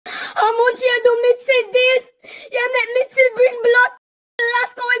Munchie, you do Mitsy this. You make Mitsy bring blood.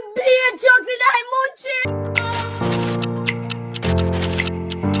 Lasco with beer jugs in that Munchie.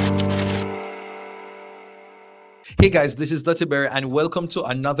 Hey guys, this is TheDuttyBerry and welcome to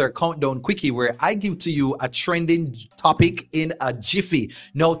another Countdown Quickie where I give to you a trending topic in a jiffy.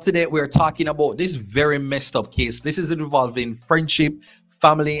 Now today we're talking about this very messed up case. This is involving friendship,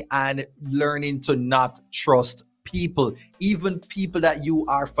 family, and learning to not trust people, even people that you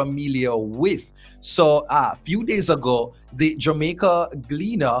are familiar with. So a few days ago, the Jamaica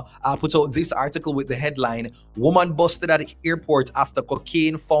Gleaner put out this article with the headline, "Woman busted at airport after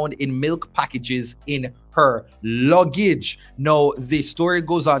cocaine found in milk packages in her luggage." Now, the story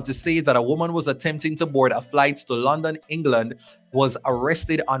goes on to say that a woman was attempting to board a flight to London, England, was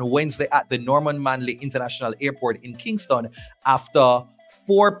arrested on Wednesday at the Norman Manley International Airport in Kingston after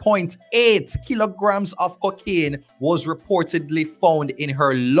 4.8 kilograms of cocaine was reportedly found in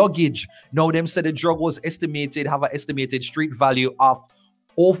her luggage. Now, them said the drug was have an estimated street value of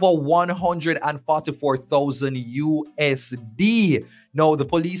over 144,000 USD. Now, the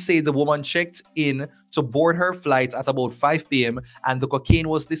police say the woman checked in to board her flight at about 5 p.m. and the cocaine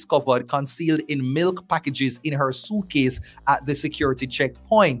was discovered concealed in milk packages in her suitcase at the security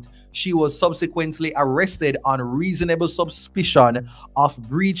checkpoint. She was subsequently arrested on reasonable suspicion of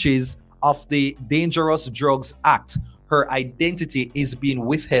breaches of the Dangerous Drugs Act. Her identity is being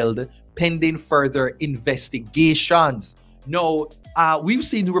withheld pending further investigations. Now, we've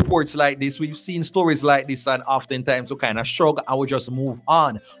seen reports like this, we've seen stories like this, and oftentimes we kind of shrug and we just move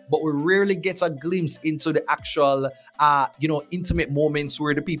on. But we rarely get a glimpse into the actual, intimate moments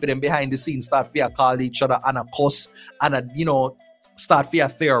where the people then behind the scenes start to call each other and a cuss and start to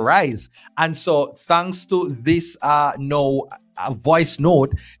theorize. And so, thanks to this a voice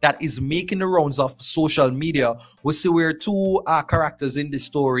note that is making the rounds of social media, we see where two characters in the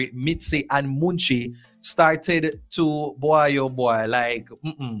story, Mitsy and Munchie, started to we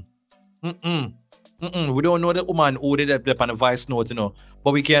don't know the woman who did it on a voice note,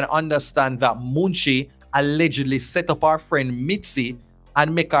 but we can understand that Munchie allegedly set up our friend Mitsy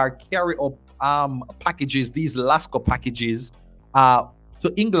and make her carry up packages, these Lasco packages,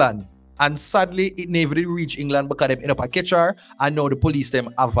 to England. And sadly, it never did reach England because they ended up a catch her, and now the police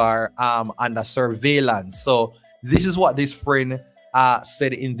them have her under surveillance. So this is what this friend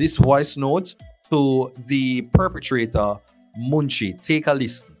said in this voice note to the perpetrator, Munchie. Take a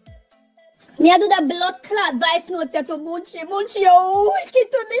listen. Me do the blood clot voice note to Munchie. Munchie, you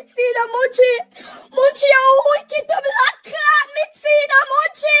wicked to Mitsy, Munchie. Munchie, you wicked to blood clot Mitsy,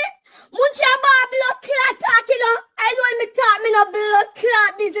 Munchie. Munchie about blood clot talking, I know me talk me no blood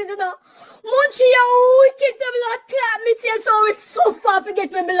clot business, Munchie, you wicked to blood clot Mitsy, so we suffer to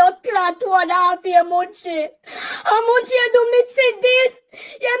get me blood clot 2.5 years, Munchie. And Munchie, you do Mitsy this.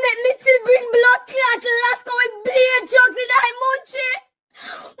 You make Mitsy bring blood clot, Lasco with beer jugs in that, Munchie.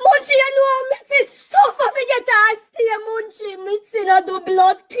 Munchie, you know Mitsy suffer to get her stay, Munchie. Mitsy no do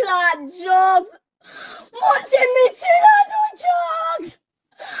blood clot jugs. Munchie, Mitsy no do jugs.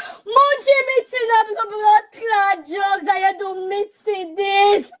 Munchie, Mitsy no do blood clot jugs, and you do Mitsy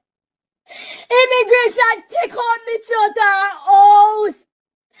this. Immigration take out Mitsy out of her house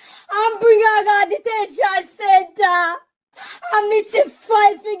and bring her to a detention center. And Mitsy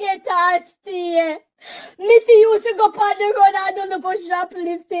fight to get her stay. Mitsy used to go on the road and do look for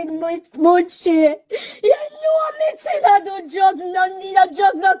shoplifting, Munchie. You know Mitsy don't do drugs, no need no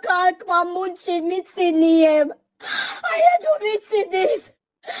drugs, no call come Munchie, Mitsy name. And you do Mitsy this.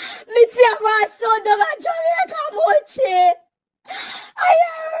 Mitsy have a son down in Jamaica, Munchie. I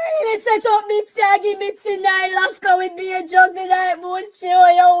really set up Mitsy and give Mitsy 9 Lasco with beer jugs in that, Munchie. Oh,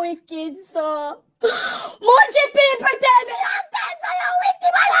 you wicked, so. Munchie, people tell me long time, so you wicked,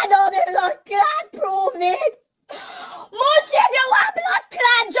 but I know the blood clot prove it. Munchie, if you want blood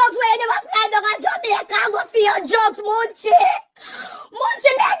clot jugs, where you never fly down in Jamaica and go for your jugs, Munchie.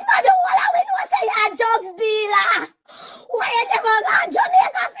 Munchie, make money while we know say you're a jugs dealer. Why you never go to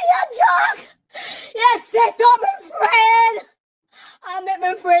Jamaica for your jugs? You set up my friend. I make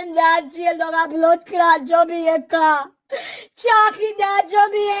my friend that jail down a blood clot Jamaica. Chalky that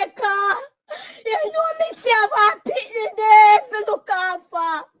Jamaica. You know Mitsy have a pitney there to look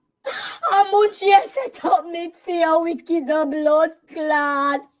after. And Munchie set up Mitsy a wicked blood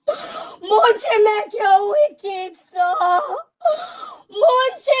clot. Munchie make you wicked, so.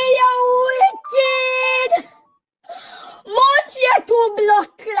 Munchie, you wicked. Munchie, you too blood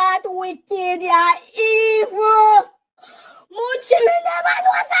clot wicked, you're evil. Munchie, me never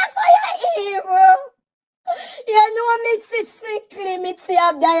know that, so you're evil. You know Mitsy sickly, Mitsy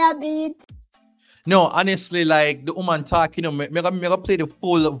have diabetes. No, honestly, like the woman talk, you know, me gonna play the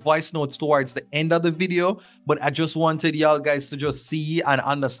full voice notes towards the end of the video, but I just wanted y'all guys to just see and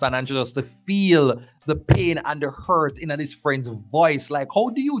understand and just to feel the pain and the hurt in this friend's voice. Like, how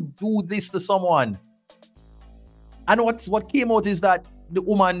do you do this to someone? And what came out is that the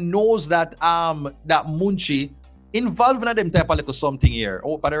woman knows that that Munchie involved in them type of little something here.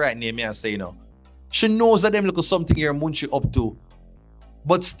 Oh, by the right name, I say, you know. She knows that them little something here Munchie up to,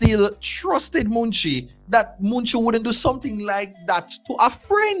 but still trusted Munchie that Munchie wouldn't do something like that to a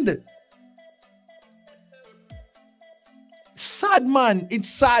friend. Sad, man. It's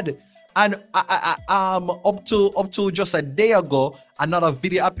sad. And up to just a day ago, another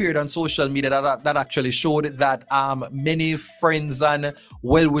video appeared on social media that actually showed that many friends and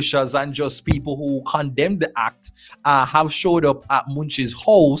well-wishers and just people who condemned the act have showed up at Munchie's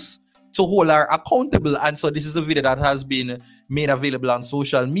house to hold her accountable. And so this is a video that has been made available on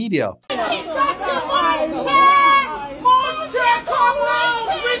social media.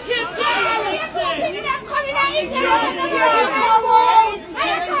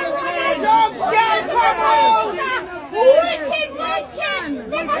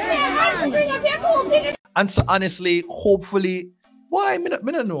 And so honestly, hopefully, why? Me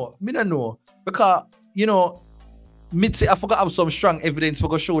don't know. Because, you know, Mitsy, I forgot have some strong evidence for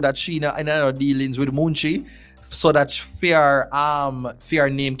to show that Sheena and her dealings with Munchie so that fair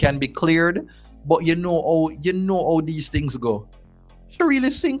name can be cleared. But you know how these things go. She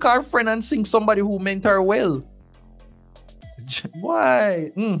really sink her friend and sink somebody who meant her well.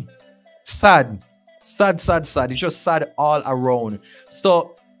 Why? Sad. It's just sad all around.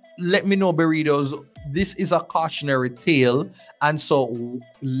 So let me know, burritos. This is a cautionary tale. And so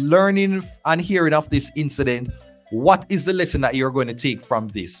learning and hearing of this incident, what is the lesson that you're going to take from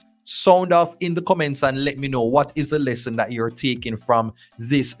this? Sound off in the comments and let me know what is the lesson that you're taking from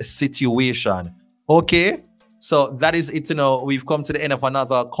this situation. Okay? So that is it. You know, we've come to the end of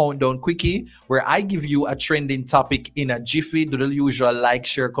another Countdown Quickie where I give you a trending topic in a jiffy. Do the usual like,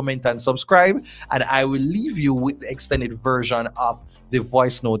 share, comment, and subscribe. And I will leave you with the extended version of the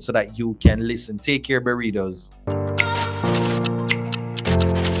voice note so that you can listen. Take care, burritos.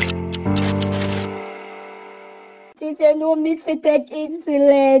 You know Mitsy take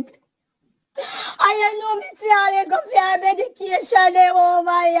insulate. I know Mitsy all go for medication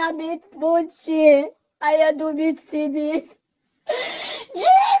over here, Miss Munchie. I do Mitsy this.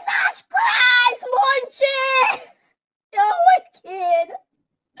 Jesus Christ, Munchie! You're wicked.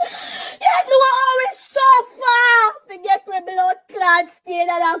 You know how we suffer to get my blood clot stain in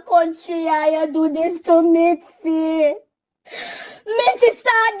our country and you do this to Mitsy. Mitsy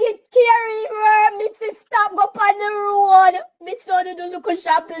start get carry her. Mitsy stop go on the road. Mitsy don't do look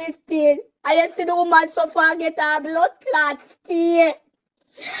shoplifting. And you see the woman suffer and get her blood clot stain.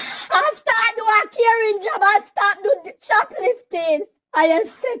 I start do a caring job and start do shoplifting. And you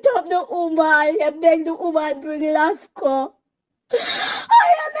set up the woman. You beg the woman bring Lasco. I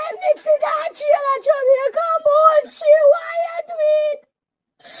am a Mitsy that jail Jamaica. Munchie, why you do it?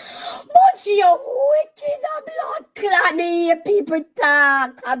 Munchie, you wicked a blood clot. Me hear people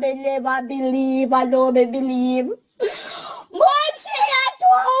talk. I may never believe. I know me believe. Munchie, you're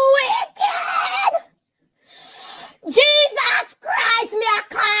too wicked. Jesus Christ, me a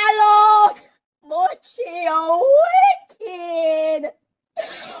call out. Munchie, you wicked.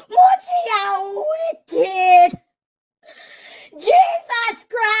 Munchie, you wicked. Jesus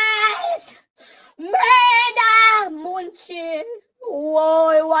Christ. Murder, Munchie.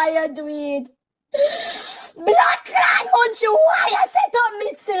 Whoa, why you do it? Blood clot, Munchie, why you set up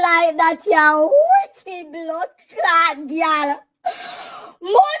Mitsy like that, you wicked blood clot, girl?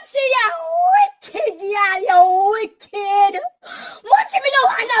 Munchie, you wicked, girl, you wicked. Munchie, me don't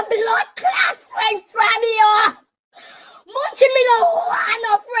want a blood clot friend from you. Munchie, me don't want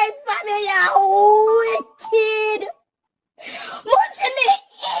a friend from you, you wicked. Munchie, me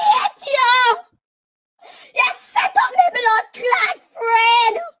hate you. You set up me blood clot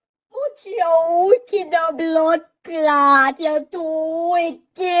friend. Munchie, you wicked the blood clot. You're too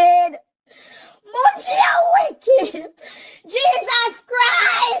wicked. Munchie, you wicked. Jesus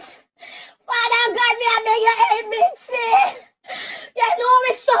Christ. Father God, me I beg you help Mitsy. You know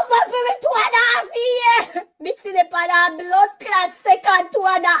me suffer for me 2.5 years. Mitsy the pan blood clot second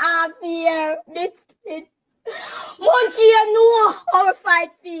 2.5 years. Mitsy. Munchie, you know our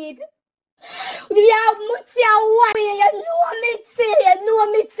fight feed. We have Munchie a warrior. You know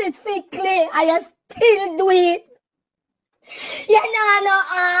Mitsy sickly. And you still do it. You know no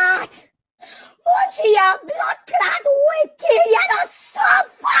heart. Munchie, your blood clot wicked. You don't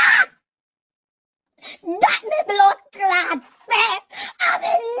suffer. That me blood clot say. I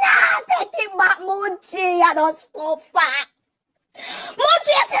mean not take it back, Munchie, I don't suffer.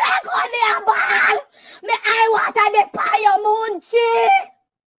 Munchie, you see like on me a ball. Me eye water the fire, Munchie.